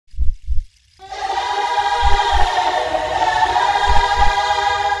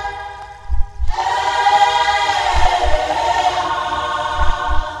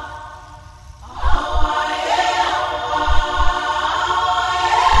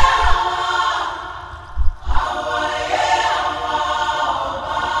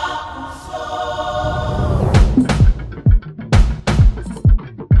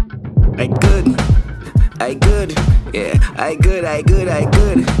I good, I good, I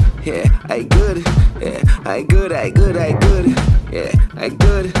good. Yeah, I good. Yeah, I good, I good, I good. Yeah, I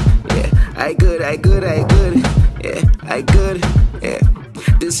good. Yeah, I good, I good, I good. Yeah, I good. Yeah.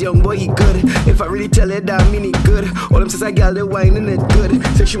 This young boy, he good. If I really tell it, that mean he good. All them says I gal, they whining it good.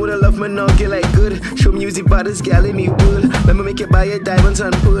 Say she wanna love me now, get like good. Show me music by this gal in me wood. Let me make it buy her diamonds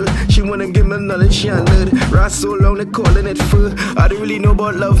and pearl. She wanna give me knowledge, she ain't learn. Rise so long, they calling it fur. I don't really know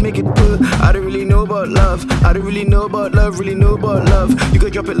about love, make it purr. I don't really know about love. I don't really know about love, really know about love. You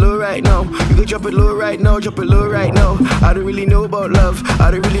could drop it low right now. You could drop it low right now, drop it low right now. I don't really know about love.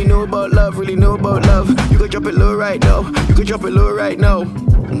 I don't really know about love, really know about love. You could drop it low right now. You could drop it low right now.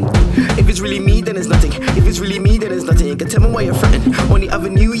 If it's really me, then it's nothing. If it's really me, then it's nothing. You can tell me why you're frontin'. On the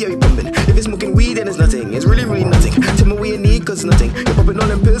avenue, yeah, you pumping. If it's smoking weed, then it's nothing. It's really, really nothing. Tell me what you need, cause it's nothing. You're popping all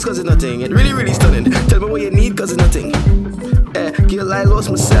them pills, cause it's nothing. It's really, really stunning. Tell me what you need, cause it's nothing. Girl, I lost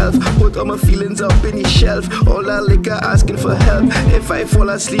myself. Put all my feelings up in your shelf. All that liquor asking for help. If I fall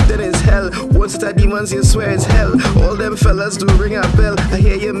asleep, then it's hell. Once it's a demons, you swear it's hell. All them fellas do ring a bell. I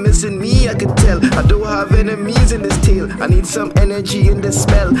hear you missing me, I could tell. I don't have enemies in this tale. I need some energy in this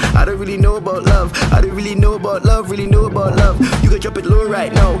spell. I don't really know about love. I don't really know about love, really know about love. You could drop it low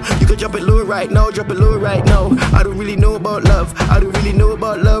right now. You could drop it low right now, drop it low right now. I don't really know about love. I don't really know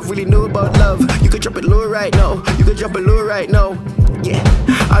about love, really know about love. You could drop it low right now. You could drop it low right now. Yeah,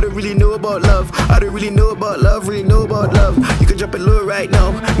 I don't really know about love. I don't really know about love, really know about love. You could drop it low right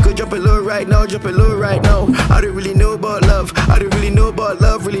now. You could drop it low right now, drop it low right now. I don't really know about love. I don't really know about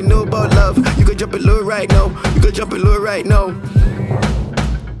love, really know about love. You could drop it low right now. You could drop it low right now.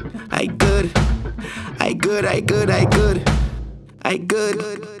 I good. I good, I good, I good. I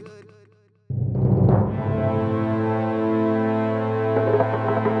good.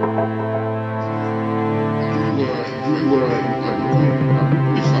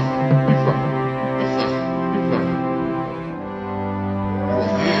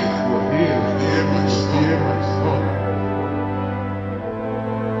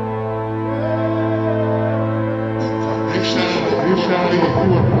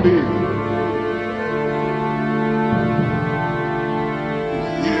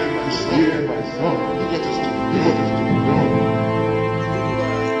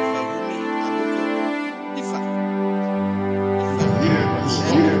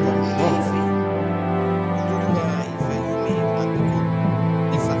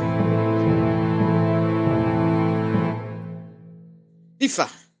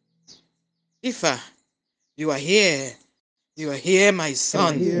 Ifa, you are here. You are here, my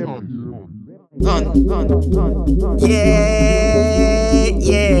son. Son. Yeah,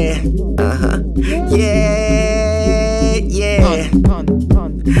 yeah. Yeah, yeah.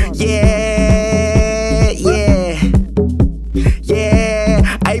 Yeah, yeah.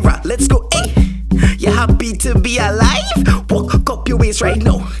 Yeah. Ira, let's go, hey. You happy to be alive? Walk up your waist right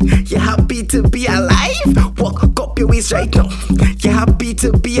now. You happy to be alive? Walk up your waist right now. You happy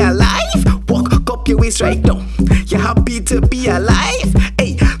to be alive? Walk up your waist right now. You happy to be alive?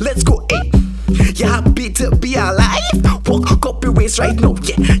 Hey, let's go, hey. You happy to be alive? Walk up your waist right now,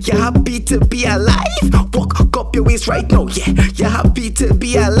 yeah. You happy to be alive? Walk up your waist right now, yeah. You happy to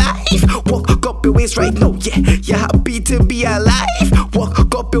be alive? Walk up your waist right now, yeah. You happy to be alive? Walk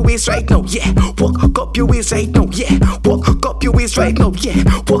up your waist right now, yeah. Walk up your waist right now, yeah. Walk up your waist right now, yeah.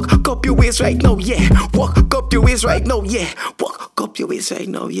 Walk up your waist right now, yeah. Walk up your waist right now, yeah. Walk up your waist right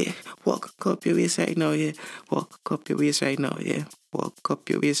now, yeah. Walk up your waist right now, yeah. Walk up your waist right now, yeah. Walk up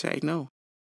your waist right now.